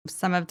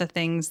Some of the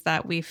things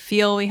that we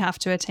feel we have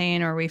to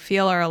attain or we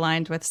feel are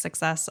aligned with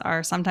success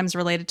are sometimes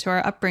related to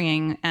our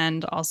upbringing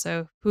and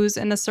also who's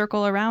in the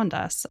circle around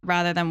us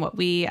rather than what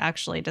we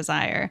actually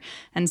desire.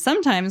 And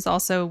sometimes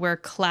also we're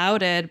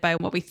clouded by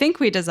what we think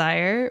we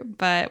desire,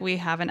 but we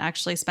haven't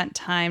actually spent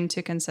time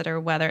to consider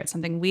whether it's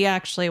something we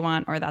actually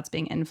want or that's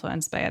being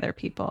influenced by other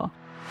people.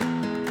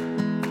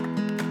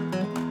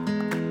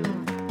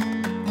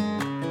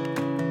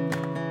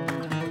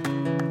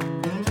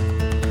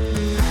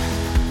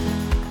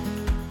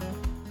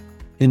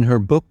 In her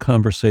book,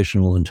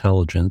 Conversational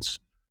Intelligence,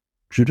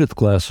 Judith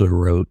Glaser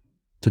wrote,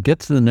 "To get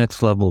to the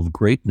next level of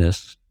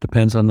greatness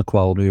depends on the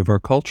quality of our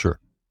culture,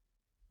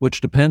 which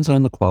depends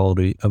on the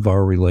quality of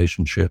our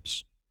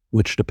relationships,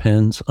 which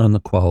depends on the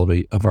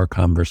quality of our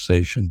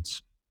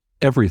conversations.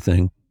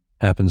 Everything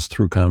happens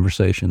through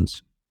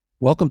conversations."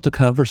 Welcome to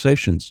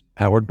Conversations,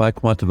 powered by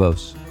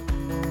Quantavos.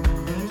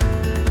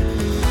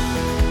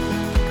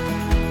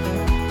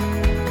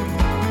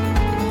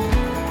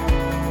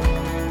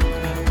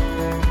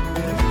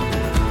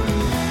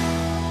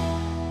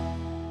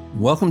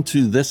 Welcome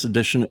to this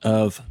edition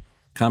of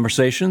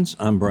Conversations.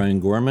 I'm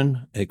Brian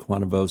Gorman, a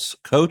Quantavos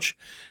coach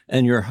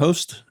and your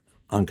host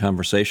on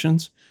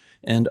Conversations.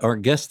 And our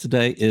guest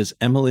today is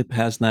Emily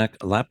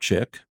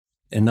Pasnak-Lapchick,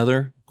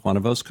 another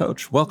Quantavos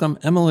coach. Welcome,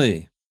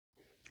 Emily.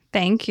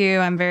 Thank you.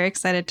 I'm very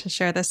excited to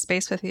share this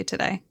space with you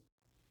today.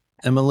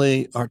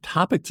 Emily, our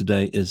topic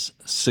today is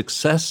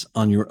success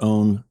on your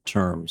own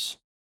terms.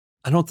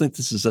 I don't think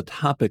this is a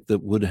topic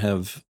that would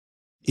have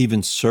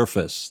even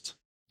surfaced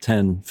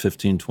 10,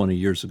 15, 20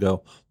 years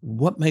ago.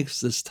 What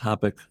makes this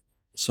topic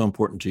so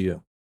important to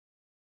you?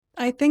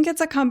 I think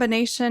it's a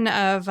combination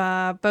of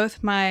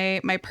both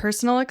my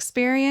personal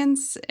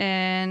experience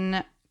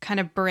in kind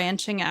of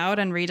branching out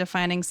and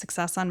redefining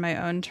success on my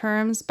own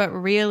terms, but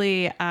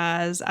really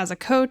as a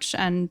coach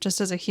and just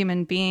as a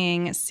human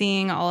being,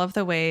 seeing all of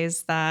the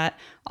ways that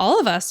all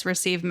of us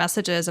receive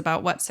messages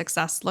about what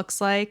success looks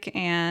like,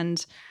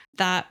 and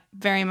that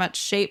very much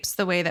shapes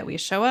the way that we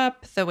show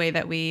up, the way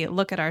that we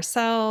look at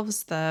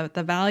ourselves, the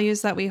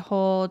values that we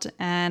hold.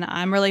 And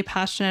I'm really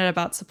passionate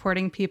about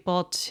supporting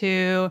people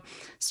to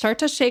start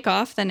to shake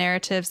off the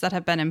narratives that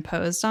have been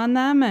imposed on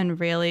them and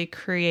really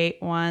create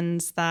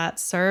ones that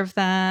serve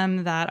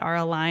them, that are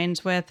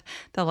aligned with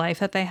the life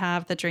that they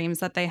have, the dreams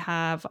that they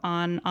have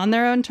on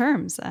their own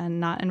terms and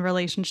not in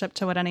relationship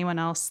to what anyone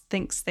else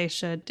thinks they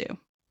should do.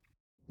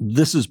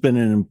 This has been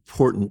an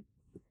important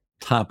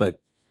topic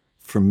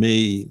for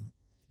me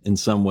in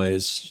some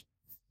ways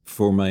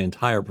for my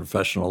entire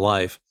professional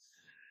life.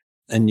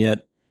 And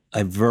yet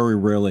I very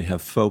rarely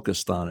have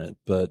focused on it.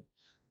 But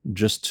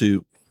just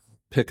to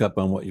pick up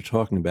on what you're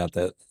talking about,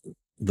 that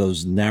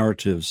those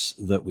narratives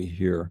that we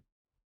hear.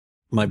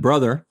 My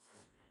brother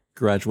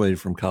graduated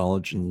from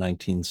college in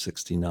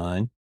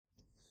 1969,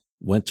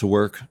 went to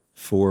work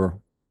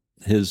for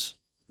his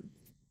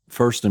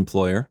first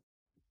employer,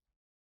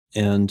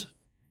 and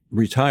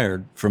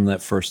retired from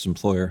that first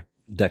employer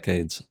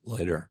decades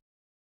later.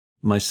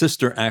 My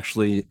sister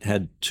actually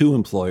had two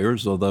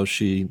employers, although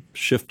she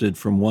shifted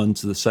from one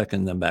to the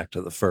second, then back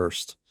to the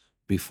first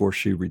before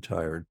she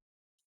retired.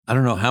 I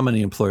don't know how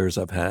many employers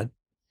I've had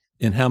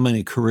in how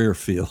many career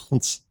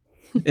fields,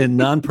 in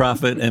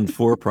nonprofit and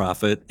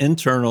for-profit,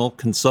 internal,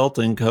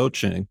 consulting,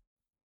 coaching.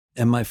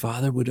 And my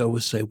father would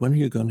always say, "When are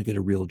you going to get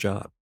a real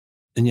job?"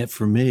 And yet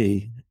for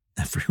me,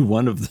 every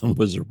one of them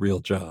was a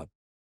real job.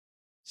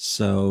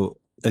 So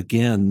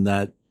again,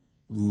 that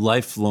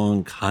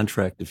lifelong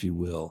contract, if you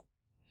will,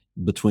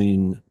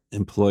 between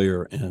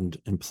employer and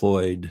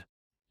employed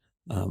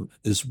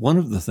is one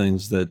of the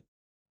things that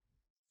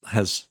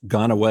has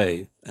gone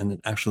away, and it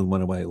actually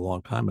went away a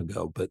long time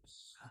ago. But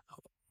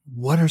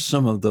what are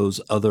some of those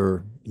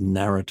other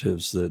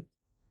narratives that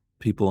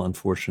people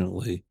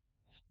unfortunately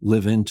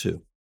live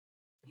into?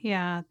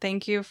 Yeah,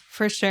 thank you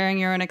for sharing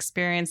your own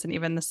experience and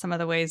even some of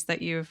the ways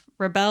that you've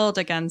rebelled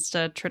against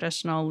a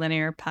traditional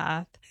linear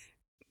path.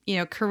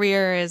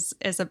 Career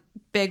is a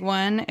big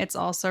one. It's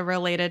also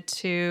related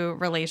to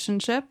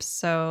relationships.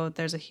 So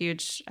there's a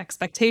huge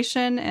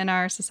expectation in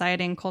our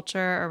society and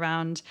culture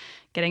around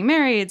getting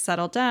married,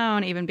 settled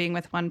down, even being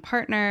with one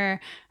partner.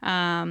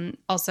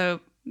 Also,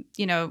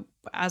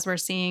 as we're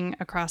seeing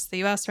across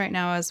the US right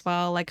now as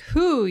well, like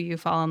who you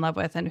fall in love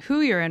with and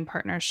who you're in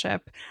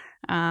partnership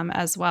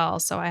as well.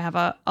 So I have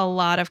a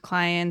lot of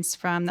clients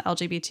from the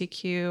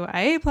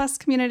LGBTQIA plus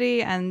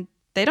community, and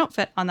they don't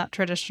fit on that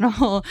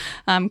traditional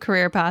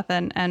career path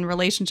and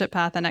relationship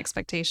path and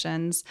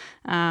expectations.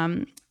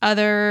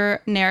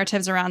 Other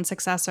narratives around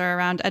success are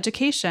around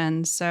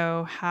education.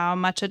 So how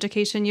much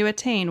education you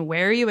attain,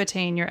 where you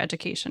attain your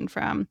education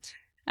from.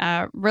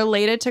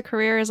 Related to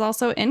career is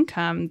also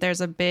income. There's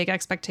a big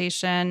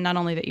expectation, not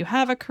only that you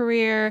have a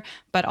career,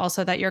 but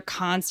also that you're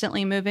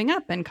constantly moving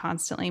up and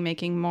constantly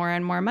making more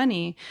and more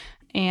money.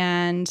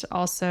 And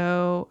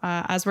also,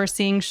 as we're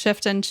seeing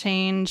shift and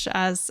change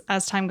as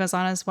time goes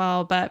on as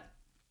well. But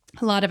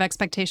a lot of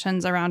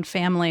expectations around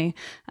family.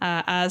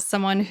 As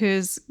someone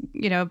who's,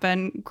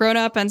 been grown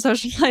up and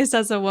socialized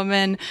as a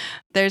woman,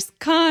 there's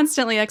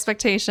constantly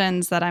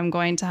expectations that I'm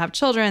going to have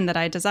children, that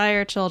I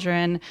desire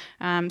children.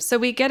 So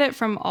we get it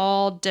from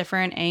all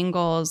different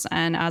angles,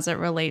 and as it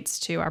relates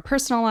to our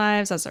personal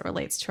lives, as it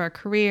relates to our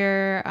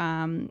career,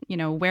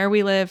 where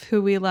we live,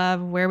 who we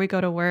love, where we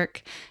go to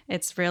work,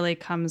 it's really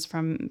comes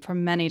from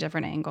many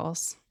different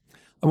angles.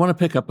 I want to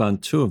pick up on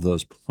two of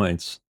those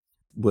points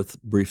with a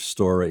brief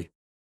story.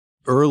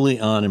 Early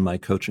on in my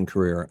coaching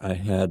career, I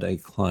had a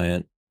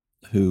client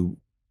who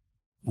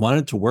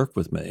wanted to work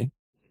with me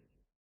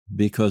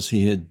because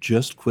he had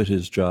just quit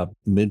his job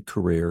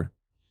mid-career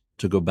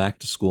to go back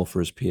to school for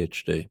his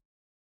PhD.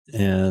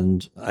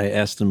 And I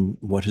asked him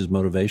what his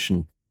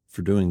motivation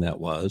for doing that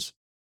was.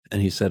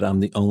 And he said,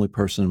 I'm the only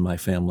person in my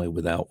family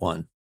without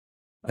one.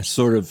 I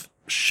sort of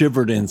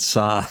shivered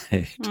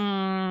inside.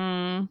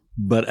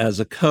 But as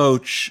a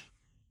coach,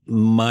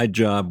 my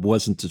job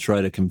wasn't to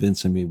try to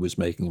convince him he was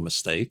making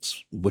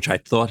mistakes, which I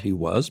thought he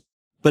was.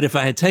 But if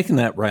I had taken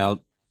that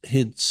route,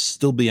 he'd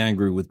still be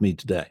angry with me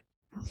today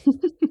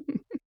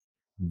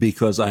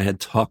because I had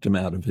talked him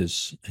out of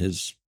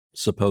his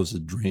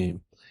supposed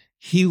dream.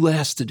 He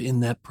lasted in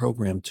that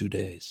program 2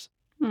 days.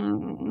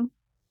 2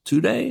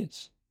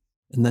 days.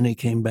 And then he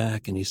came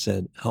back and he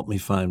said, help me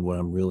find what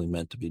I'm really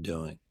meant to be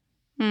doing.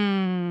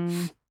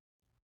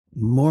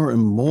 More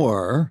and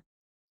more,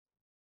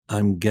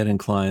 I'm getting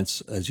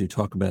clients, as you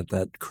talk about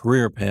that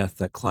career path,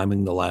 that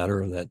climbing the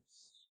ladder, that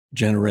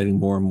generating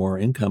more and more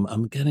income.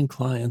 I'm getting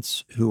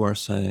clients who are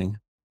saying,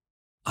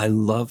 I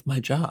love my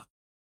job.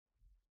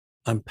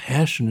 I'm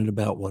passionate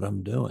about what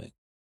I'm doing.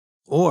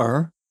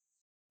 Or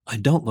I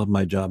don't love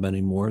my job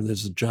anymore.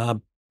 There's a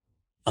job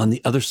on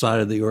the other side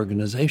of the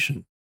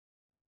organization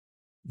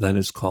that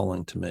is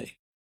calling to me.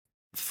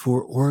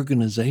 For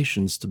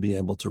organizations to be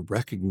able to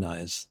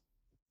recognize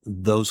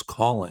those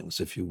callings,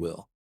 if you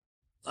will,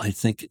 I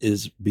think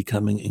is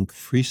becoming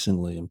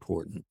increasingly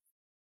important.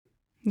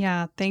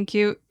 Yeah, thank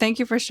you. Thank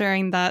you for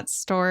sharing that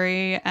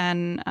story.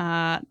 And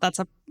that's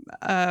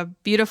a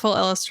beautiful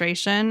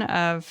illustration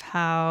of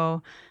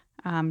how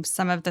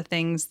some of the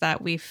things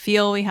that we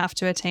feel we have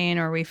to attain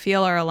or we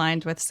feel are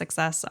aligned with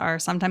success are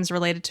sometimes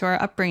related to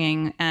our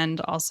upbringing and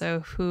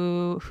also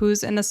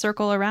who's in the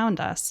circle around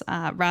us,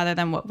 rather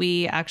than what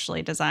we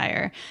actually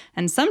desire.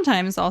 And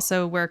sometimes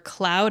also we're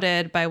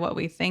clouded by what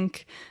we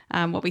think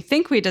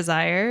we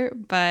desire,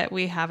 but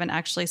we haven't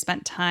actually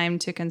spent time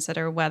to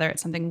consider whether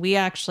it's something we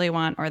actually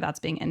want or that's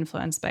being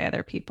influenced by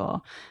other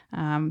people.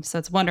 So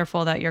it's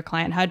wonderful that your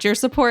client had your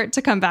support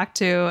to come back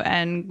to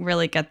and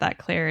really get that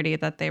clarity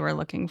that they were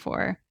looking for.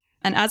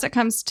 And as it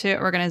comes to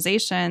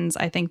organizations,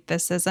 I think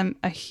this is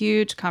a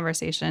huge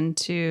conversation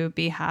to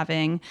be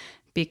having,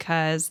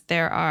 because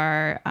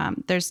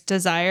there's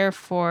desire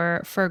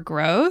for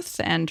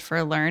growth and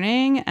for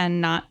learning,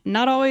 and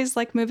not always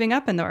like moving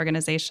up in the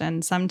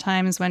organization.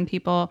 Sometimes when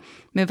people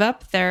move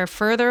up, they're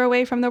further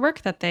away from the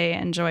work that they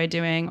enjoy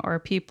doing, or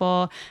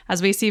people,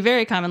 as we see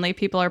very commonly,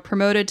 people are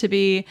promoted to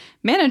be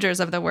managers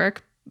of the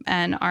work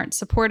and aren't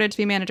supported to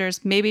be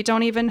managers, maybe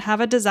don't even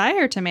have a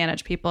desire to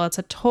manage people. It's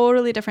a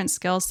totally different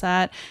skill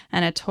set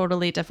and a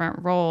totally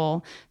different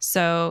role.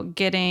 So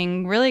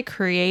getting really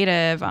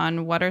creative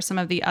on what are some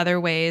of the other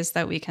ways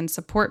that we can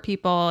support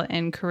people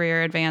in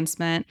career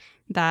advancement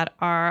that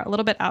are a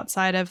little bit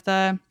outside of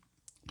the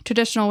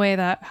traditional way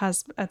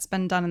it's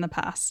been done in the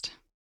past.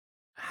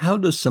 How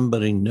does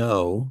somebody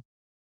know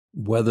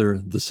whether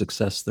the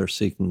success they're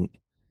seeking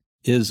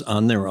is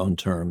on their own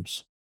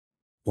terms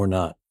or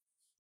not?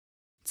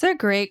 It's a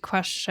great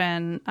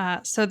question.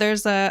 So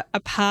there's a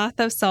path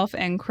of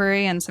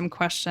self-inquiry and some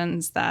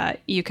questions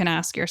that you can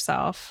ask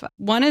yourself.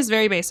 One is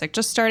very basic,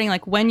 just starting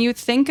like when you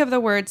think of the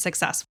word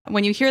success,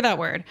 when you hear that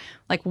word,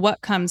 like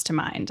what comes to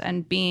mind,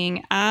 and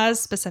being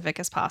as specific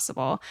as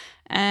possible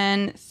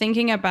and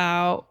thinking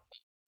about,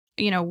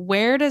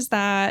 where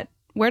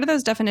do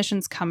those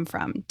definitions come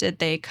from? Did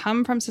they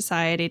come from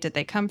society? Did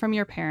they come from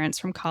your parents,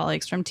 from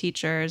colleagues, from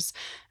teachers?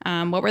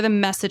 What were the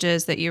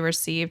messages that you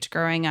received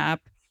growing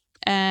up?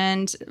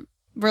 And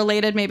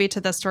related maybe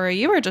to the story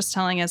you were just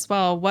telling as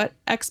well, what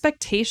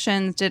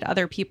expectations did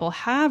other people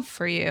have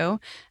for you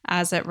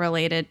as it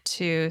related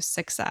to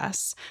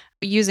success?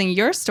 Using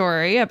your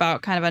story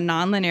about kind of a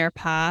nonlinear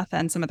path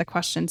and some of the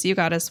questions you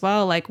got as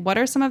well, like what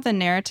are some of the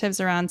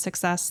narratives around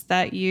success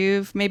that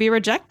you've maybe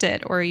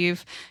rejected, or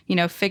you've,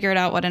 figured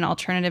out what an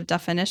alternative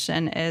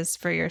definition is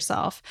for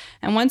yourself?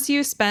 And once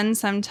you spend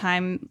some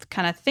time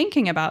kind of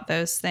thinking about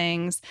those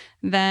things,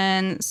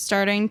 then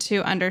starting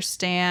to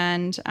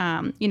understand,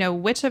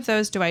 which of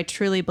those do I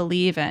truly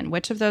believe in?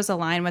 Which of those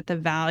align with the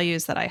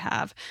values that I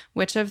have?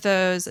 Which of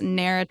those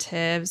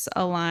narratives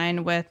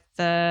align with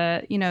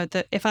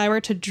if I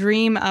were to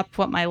dream up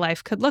what my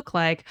life could look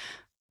like,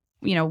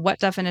 what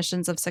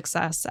definitions of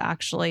success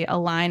actually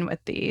align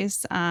with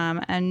these,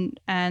 and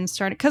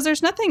start, because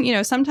there's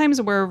nothing, sometimes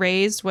we're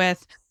raised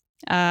with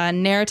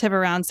narrative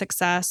around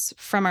success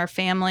from our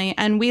family,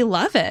 and we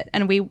love it,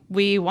 and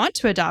we want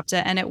to adopt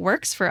it, and it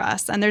works for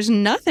us, and there's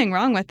nothing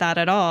wrong with that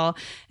at all.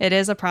 It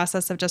is a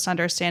process of just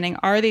understanding,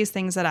 are these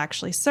things that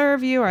actually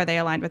serve you, are they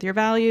aligned with your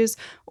values,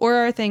 or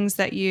are things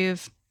that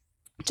you've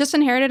just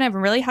inherited and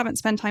really haven't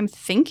spent time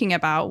thinking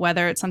about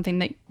whether it's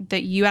something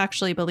that you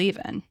actually believe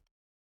in.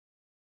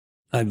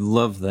 I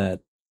love that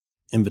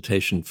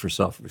invitation for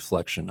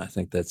self-reflection. I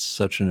think that's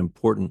such an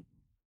important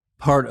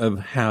part of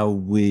how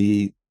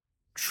we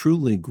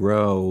truly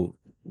grow,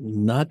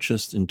 not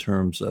just in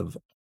terms of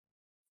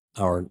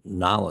our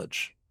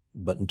knowledge,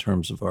 but in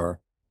terms of our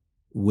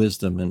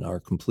wisdom and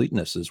our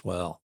completeness as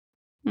well.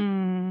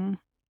 Mm.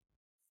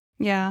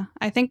 Yeah,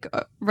 I think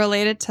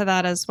related to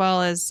that as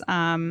well is,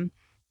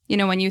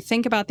 when you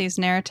think about these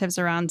narratives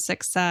around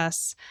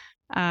success,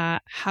 how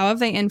have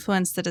they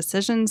influenced the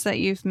decisions that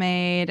you've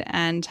made?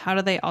 And how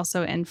do they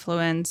also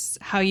influence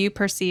how you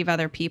perceive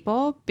other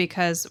people?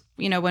 Because,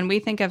 when we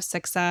think of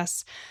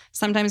success,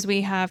 sometimes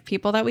we have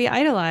people that we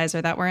idolize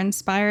or that we're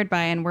inspired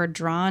by and we're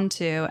drawn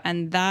to,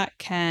 and that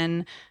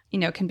can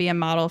be a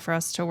model for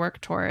us to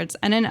work towards.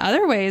 And in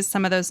other ways,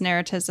 some of those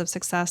narratives of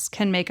success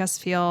can make us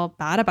feel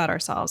bad about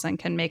ourselves and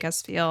can make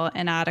us feel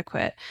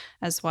inadequate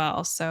as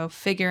well. So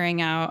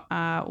figuring out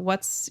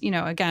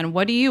again,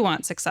 what do you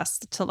want success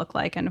to look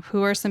like? And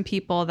who are some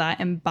people that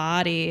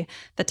embody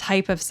the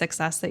type of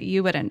success that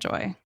you would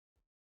enjoy?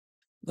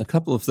 A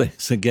couple of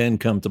things again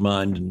come to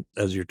mind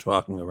as you're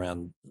talking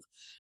around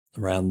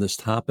this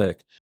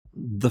topic.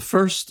 The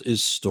first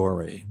is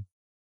story.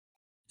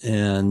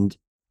 And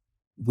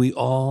we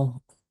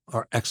all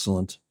are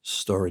excellent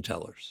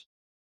storytellers.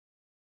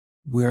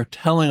 We are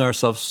telling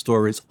ourselves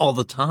stories all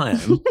the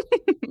time,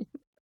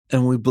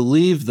 and we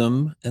believe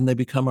them, and they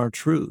become our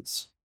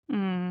truths.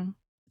 Mm,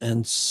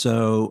 And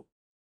so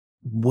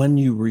when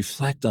you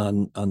reflect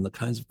on the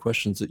kinds of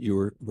questions that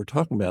you were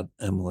talking about,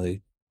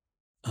 Emily,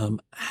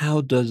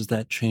 how does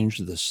that change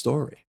the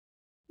story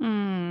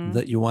mm,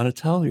 that you want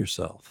to tell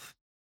yourself?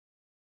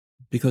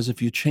 Because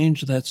if you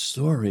change that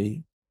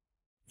story,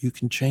 you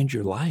can change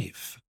your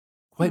life,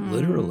 quite mm.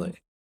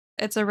 literally.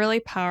 It's a really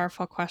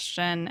powerful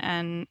question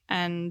and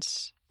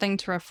thing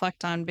to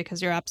reflect on,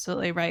 because you're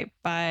absolutely right.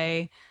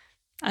 By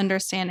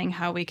understanding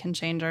how we can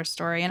change our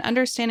story and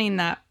understanding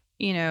that,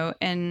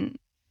 in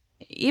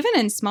even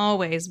in small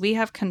ways, we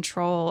have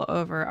control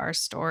over our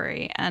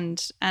story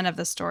and of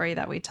the story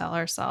that we tell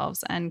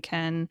ourselves, and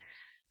can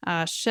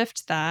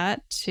shift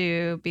that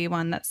to be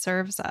one that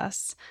serves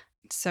us.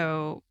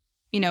 So,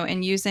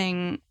 in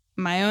using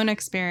my own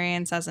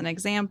experience as an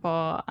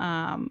example,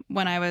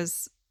 when I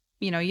was,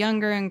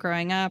 younger and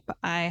growing up,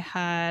 I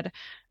had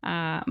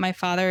my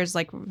father is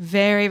like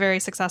very, very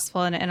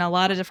successful in a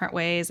lot of different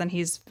ways, and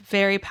he's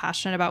very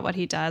passionate about what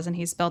he does, and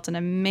he's built an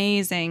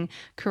amazing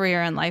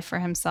career and life for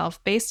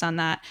himself based on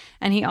that.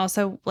 And he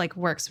also like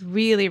works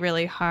really,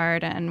 really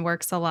hard and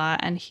works a lot,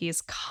 and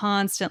he's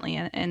constantly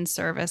in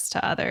service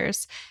to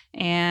others,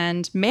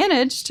 and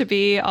managed to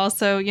be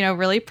also,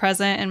 really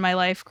present in my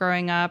life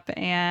growing up,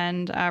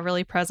 and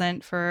really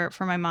present for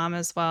my mom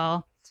as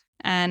well.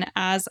 And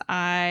as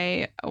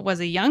I was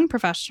a young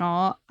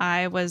professional,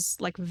 I was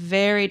like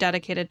very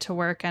dedicated to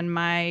work, and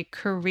my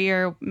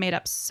career made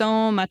up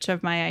so much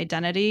of my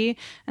identity,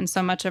 and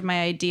so much of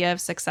my idea of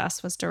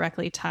success was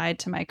directly tied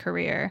to my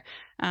career.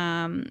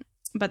 Um,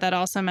 but that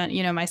also meant,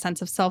 my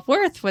sense of self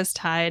worth was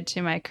tied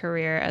to my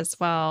career as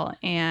well.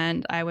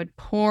 And I would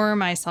pour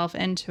myself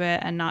into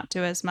it and not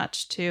do as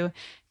much to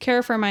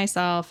care for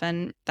myself.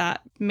 And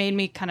that made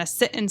me kind of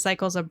sit in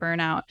cycles of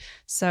burnout.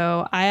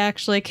 So I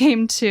actually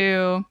came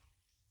to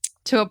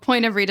a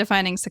point of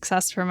redefining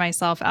success for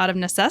myself out of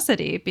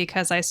necessity,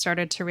 because I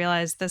started to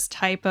realize this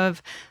type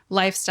of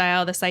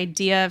lifestyle, this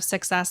idea of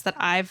success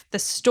the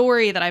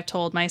story that I've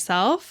told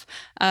myself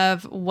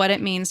of what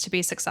it means to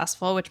be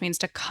successful, which means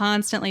to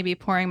constantly be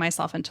pouring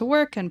myself into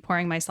work and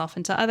pouring myself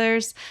into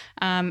others,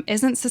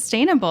 isn't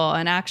sustainable.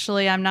 And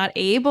actually, I'm not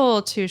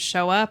able to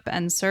show up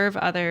and serve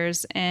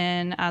others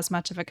in as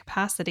much of a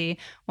capacity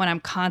when I'm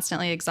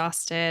constantly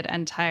exhausted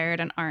and tired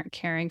and aren't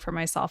caring for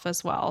myself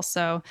as well.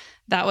 So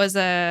that was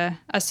a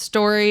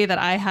story that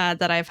I had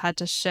that I've had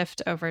to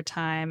shift over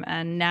time.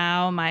 And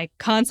now my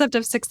concept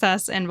of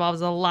success involves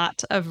a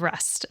lot of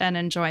rest and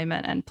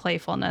enjoyment and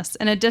playfulness,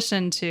 in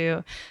addition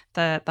to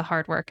the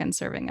hard work and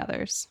serving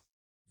others.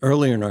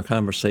 Earlier in our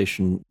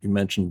conversation, you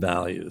mentioned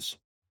values,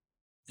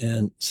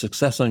 and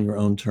success on your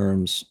own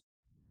terms,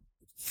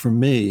 for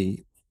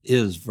me,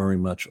 is very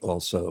much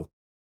also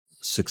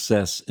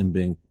success in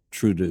being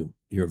true to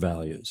your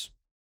values.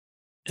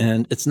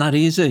 And it's not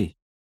easy.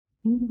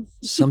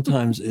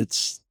 Sometimes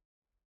it's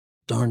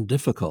darn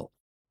difficult.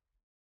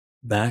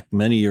 Back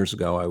many years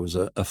ago, I was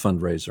a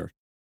fundraiser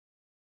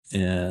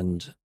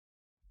and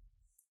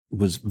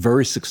was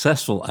very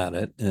successful at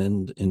it.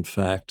 And in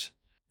fact,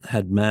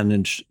 had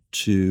managed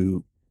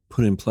to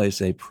put in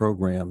place a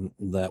program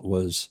that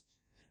was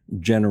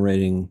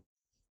generating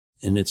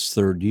in its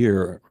third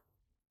year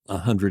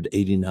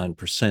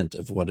 189%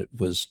 of what it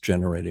was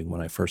generating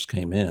when I first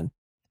came in.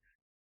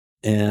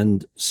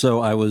 And so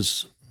I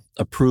was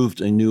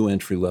approved a new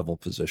entry-level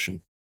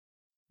position.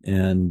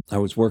 And I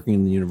was working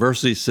in the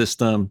university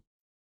system.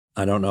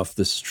 I don't know if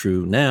this is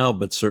true now,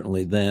 but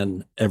certainly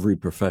then every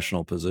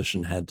professional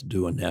position had to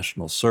do a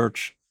national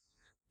search.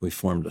 We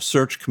formed a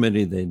search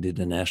committee. They did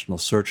a national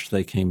search.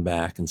 They came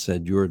back and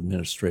said, your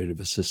administrative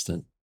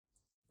assistant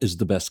is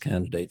the best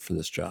candidate for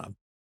this job.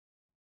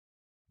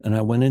 And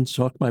I went in to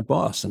talk to my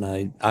boss, and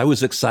I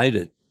was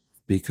excited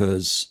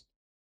because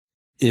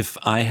if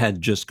I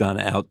had just gone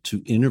out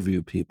to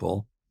interview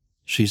people,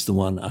 she's the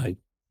one I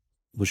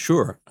was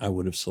sure I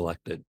would have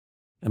selected.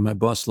 And my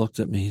boss looked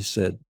at me, he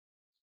said,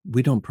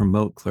 we don't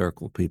promote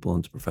clerical people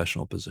into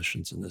professional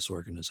positions in this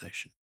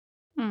organization.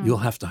 You'll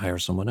Hmm. have to hire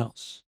someone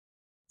else.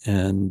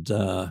 And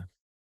I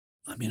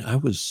mean, I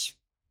was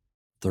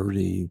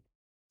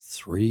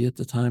 33 at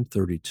the time,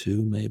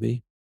 32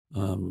 maybe.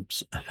 So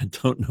I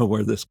don't know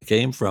where this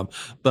came from,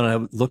 but I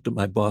looked at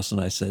my boss and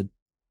I said,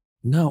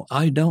 no,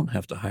 I don't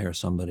have to hire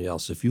somebody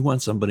else. If you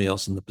want somebody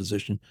else in the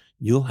position,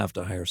 you'll have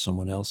to hire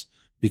someone else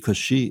because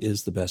she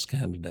is the best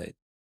candidate.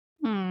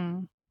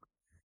 Hmm.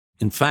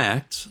 In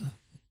fact,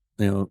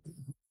 you know,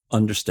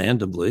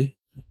 understandably,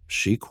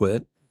 she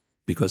quit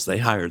because they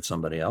hired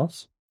somebody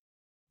else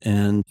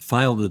and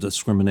filed a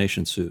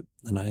discrimination suit.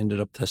 And I ended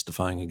up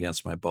testifying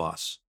against my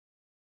boss.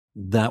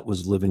 That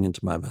was living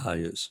into my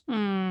values.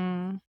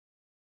 Hmm.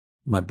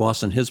 My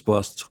boss and his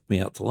boss took me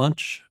out to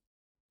lunch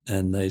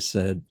and they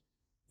said,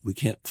 we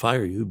can't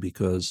fire you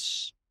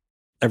because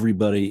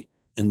everybody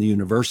in the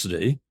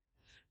university,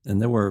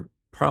 and there were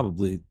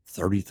probably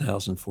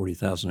 30,000,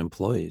 40,000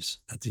 employees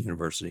at the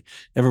university.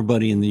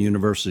 Everybody in the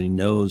university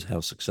knows how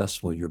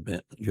successful you've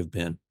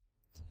been,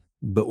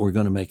 but we're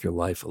going to make your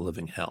life a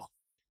living hell.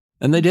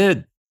 And they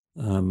did,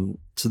 to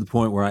the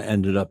point where I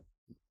ended up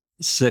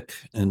sick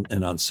and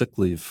on sick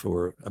leave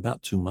for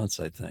about 2 months,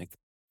 I think.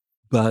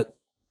 But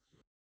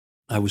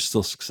I was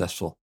still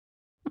successful.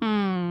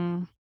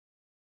 Hmm.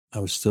 I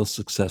was still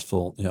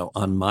successful,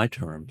 on my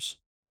terms,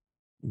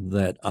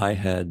 that I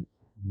had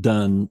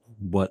done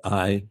what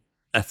I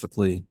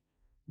ethically,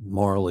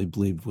 morally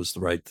believed was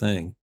the right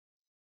thing.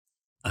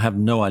 I have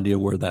no idea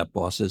where that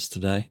boss is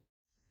today.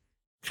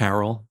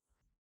 Carol,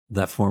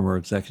 that former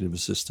executive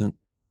assistant,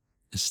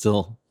 is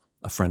still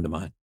a friend of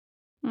mine.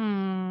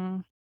 Hmm.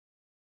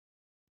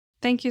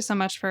 Thank you so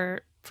much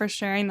for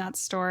sharing that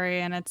story,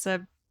 and it's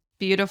a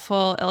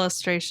beautiful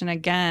illustration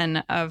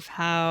again of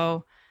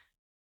how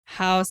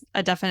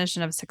a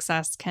definition of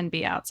success can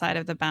be outside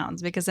of the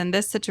bounds, because in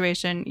this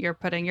situation you're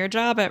putting your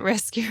job at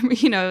risk.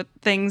 You're,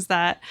 things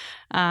that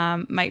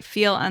might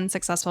feel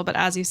unsuccessful, but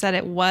as you said,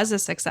 it was a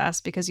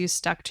success because you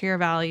stuck to your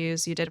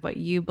values, you did what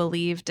you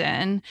believed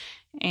in,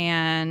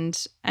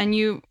 and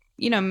you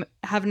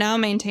have now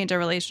maintained a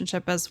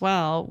relationship as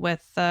well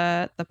with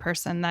the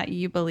person that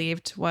you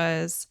believed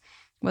was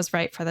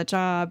right for the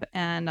job,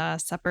 and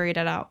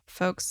separated out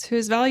folks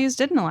whose values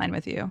didn't align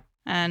with you.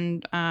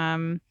 And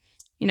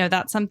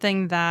that's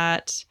something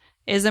that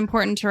is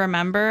important to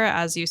remember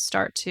as you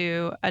start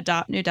to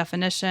adopt new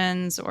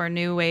definitions or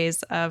new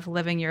ways of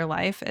living your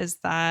life, is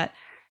that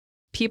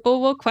people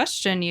will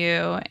question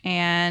you,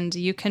 and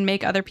you can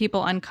make other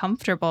people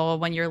uncomfortable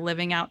when you're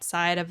living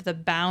outside of the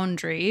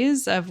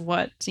boundaries of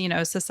what,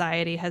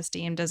 society has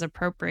deemed as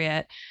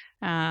appropriate.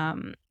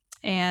 Um,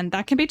 and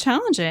that can be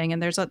challenging,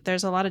 and there's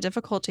a lot of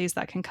difficulties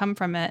that can come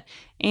from it.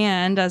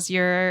 And as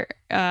you're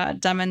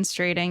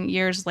demonstrating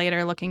years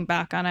later, looking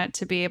back on it,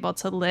 to be able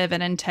to live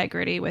in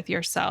integrity with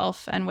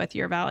yourself and with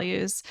your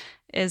values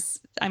is,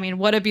 I mean,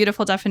 what a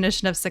beautiful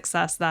definition of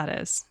success that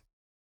is.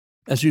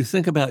 As you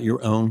think about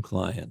your own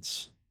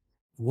clients,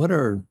 what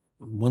are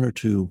one or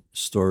two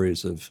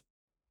stories of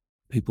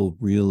people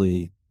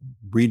really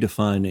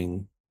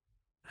redefining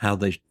how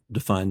they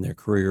define their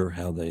career,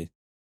 how they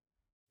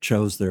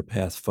chose their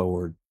path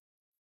forward?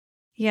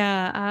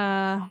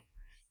 Yeah,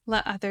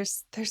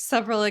 there's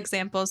several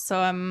examples, so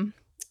I'm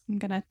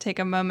gonna take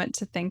a moment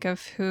to think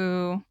of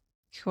who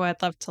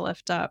I'd love to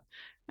lift up.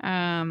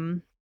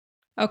 Um,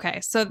 okay,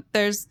 so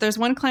there's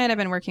one client I've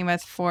been working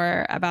with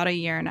for about a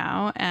year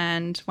now,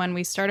 and when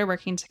we started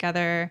working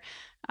together,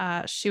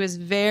 she was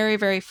very,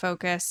 very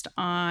focused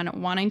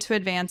on wanting to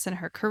advance in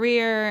her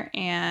career,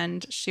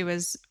 and she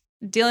was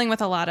dealing with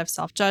a lot of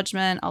self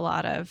judgment, a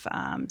lot of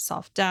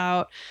self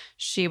doubt.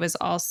 She was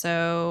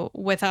also,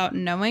 without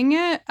knowing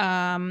it,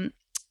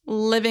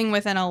 living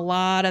within a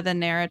lot of the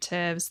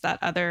narratives that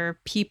other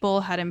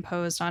people had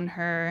imposed on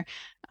her,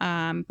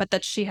 but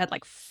that she had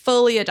like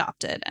fully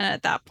adopted. And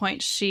at that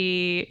point,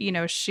 she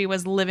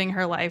was living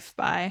her life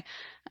by.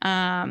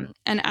 And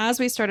as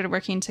we started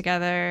working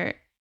together,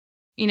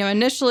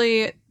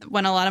 initially,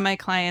 when a lot of my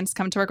clients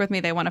come to work with me,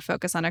 they want to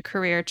focus on a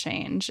career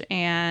change.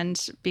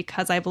 And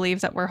because I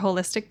believe that we're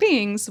holistic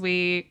beings,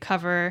 we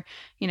cover,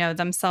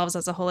 themselves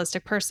as a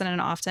holistic person,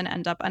 and often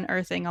end up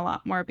unearthing a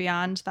lot more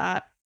beyond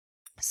that,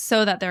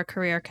 so that their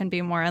career can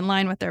be more in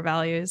line with their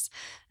values.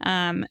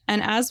 And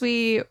as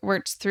we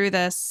worked through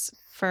this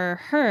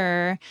for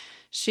her,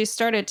 she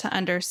started to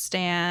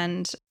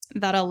understand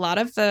that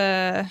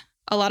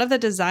a lot of the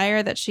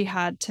desire that she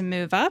had to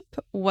move up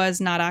was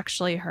not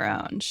actually her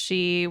own.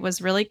 She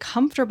was really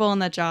comfortable in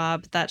the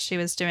job that she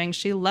was doing.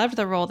 She loved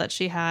the role that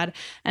she had.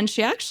 And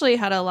she actually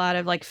had a lot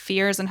of like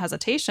fears and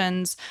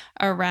hesitations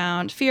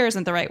around, fear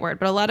isn't the right word,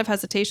 but a lot of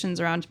hesitations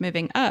around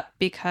moving up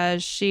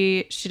because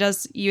she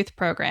does youth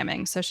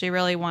programming. So she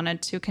really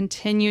wanted to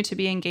continue to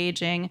be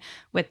engaging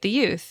with the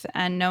youth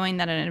and knowing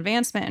that an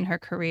advancement in her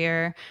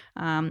career,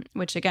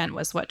 which again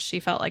was what she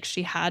felt like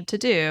she had to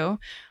do,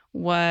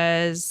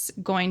 was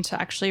going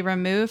to actually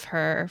remove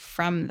her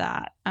from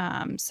that.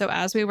 So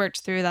as we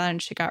worked through that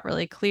and she got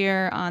really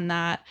clear on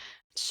that,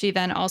 she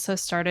then also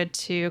started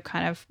to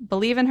kind of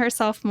believe in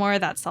herself more.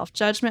 That self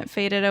judgment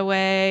faded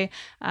away.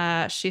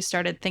 She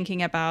started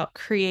thinking about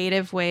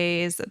creative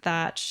ways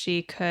that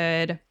she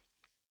could.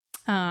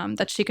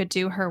 That she could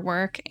do her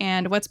work.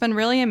 And what's been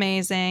really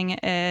amazing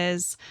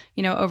is,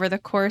 over the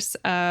course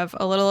of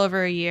a little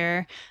over a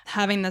year,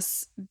 having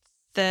this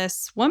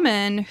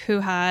woman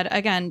who had,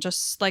 again,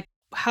 just like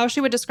how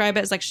she would describe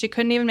it is like she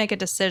couldn't even make a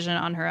decision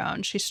on her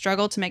own. She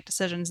struggled to make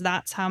decisions.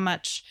 That's how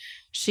much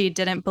she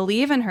didn't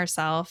believe in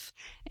herself.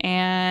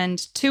 And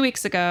 2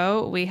 weeks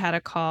ago, we had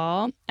a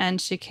call and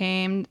she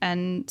came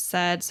and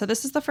said, "So,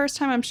 this is the first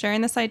time I'm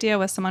sharing this idea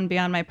with someone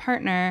beyond my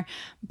partner,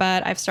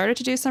 but I've started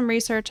to do some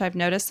research. I've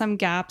noticed some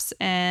gaps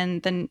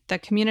in the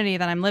community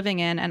that I'm living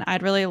in, and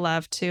I'd really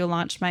love to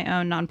launch my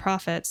own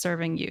nonprofit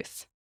serving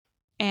youth."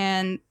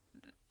 And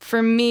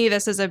for me,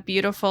 this is a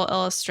beautiful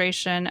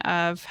illustration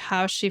of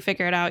how she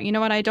figured out, you know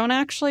what, I don't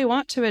actually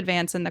want to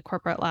advance in the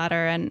corporate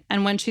ladder.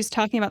 And when she's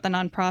talking about the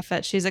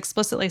nonprofit, she's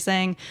explicitly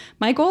saying,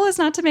 my goal is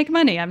not to make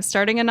money. I'm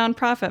starting a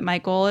nonprofit. My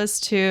goal is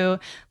to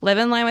live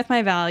in line with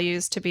my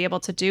values, to be able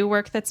to do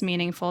work that's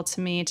meaningful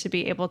to me, to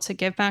be able to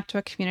give back to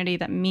a community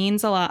that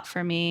means a lot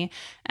for me.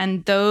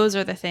 And those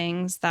are the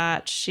things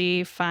that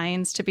she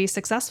finds to be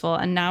successful.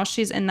 And now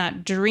she's in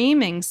that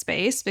dreaming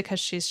space because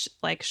she's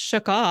like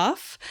shook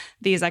off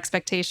these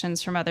expectations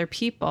from other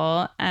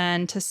people,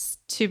 and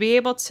to be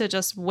able to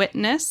just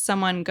witness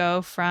someone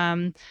go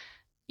from,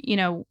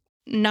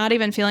 not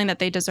even feeling that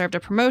they deserved a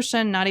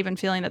promotion, not even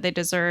feeling that they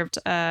deserved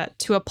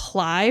to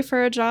apply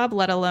for a job,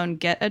 let alone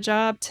get a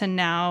job, to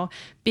now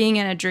being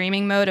in a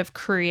dreaming mode of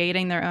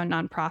creating their own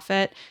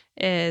nonprofit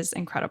is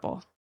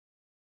incredible.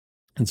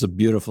 It's a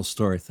beautiful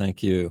story.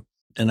 Thank you.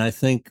 And I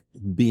think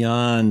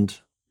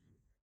beyond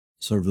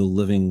sort of the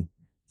living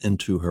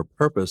into her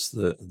purpose,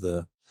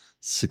 the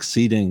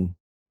succeeding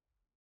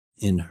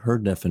in her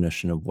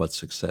definition of what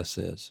success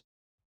is,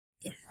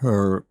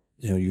 her,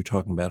 you're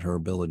talking about her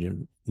ability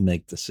to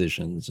make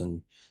decisions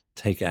and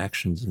take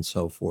actions and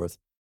so forth.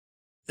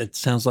 It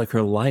sounds like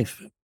her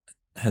life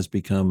has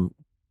become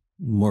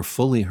more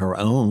fully her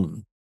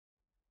own,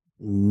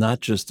 not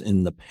just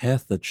in the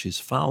path that she's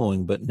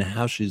following, but in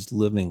how she's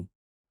living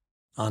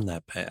on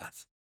that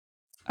path.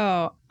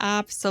 Oh,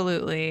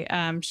 absolutely.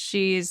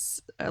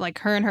 She's like,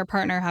 her and her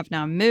partner have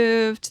now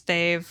moved.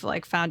 They've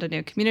like found a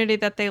new community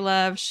that they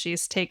love.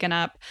 She's taken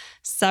up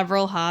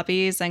several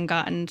hobbies and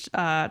gotten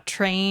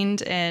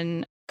trained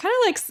in kind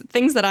of like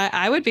things that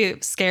I would be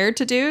scared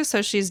to do.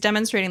 So she's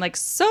demonstrating like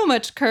so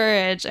much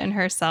courage in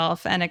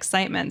herself and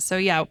excitement. So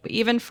yeah,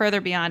 even further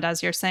beyond,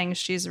 as you're saying,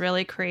 she's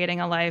really creating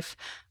a life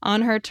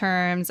on her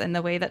terms in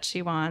the way that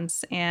she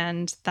wants.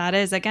 And that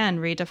is, again,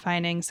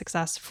 redefining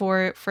success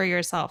for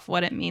yourself,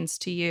 what it means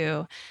to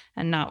you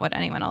and not what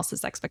anyone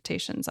else's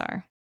expectations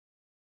are.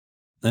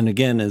 And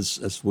again,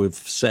 as we've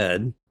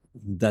said,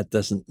 that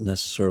doesn't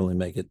necessarily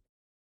make it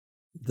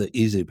the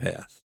easy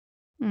path.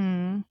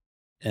 Mm.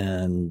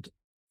 And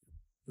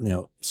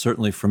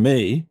certainly for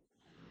me,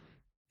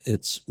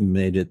 it's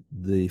made it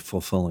the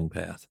fulfilling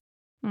path.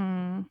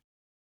 Mm.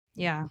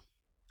 Yeah,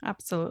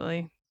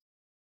 absolutely.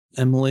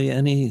 Emily,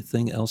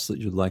 anything else that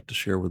you'd like to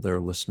share with our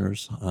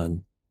listeners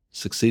on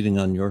succeeding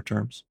on your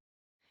terms?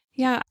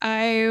 Yeah,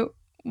 I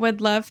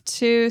would love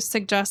to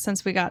suggest,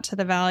 since we got to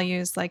the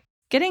values, like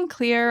getting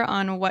clear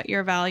on what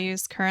your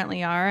values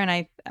currently are. And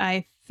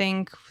I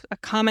think a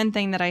common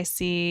thing that I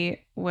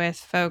see with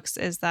folks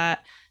is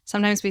that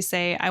sometimes we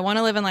say, I want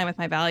to live in line with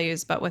my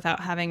values, but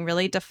without having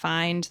really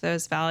defined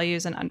those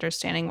values and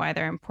understanding why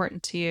they're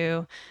important to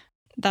you.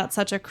 That's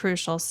such a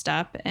crucial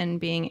step in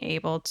being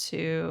able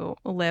to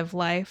live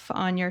life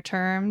on your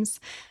terms.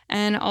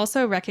 And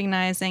also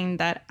recognizing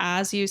that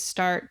as you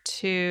start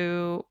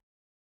to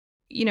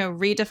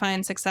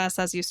redefine success,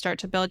 as you start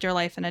to build your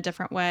life in a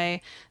different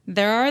way,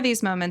 there are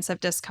these moments of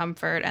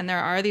discomfort and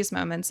there are these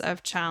moments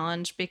of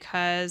challenge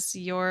because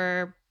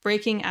you're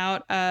breaking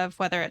out of,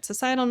 whether it's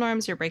societal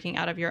norms, you're breaking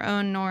out of your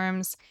own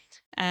norms.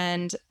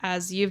 And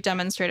as you've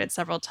demonstrated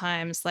several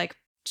times, like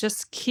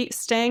just keep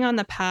staying on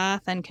the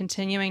path and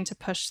continuing to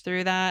push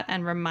through that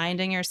and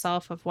reminding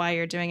yourself of why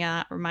you're doing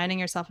it, reminding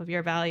yourself of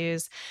your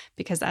values.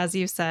 Because as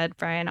you said,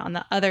 Brian, on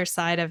the other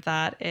side of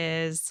that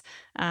is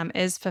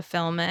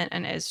fulfillment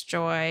and is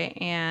joy.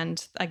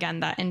 And again,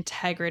 that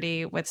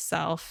integrity with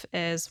self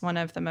is one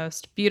of the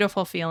most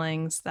beautiful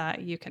feelings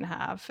that you can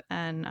have.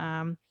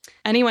 And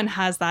anyone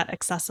has that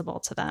accessible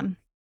to them.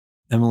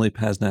 Emily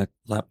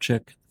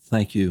Pasnak-Lapchick,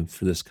 thank you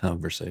for this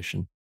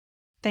conversation.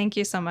 Thank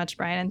you so much,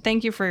 Brian. And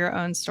thank you for your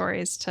own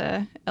stories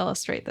to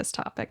illustrate this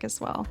topic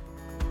as well.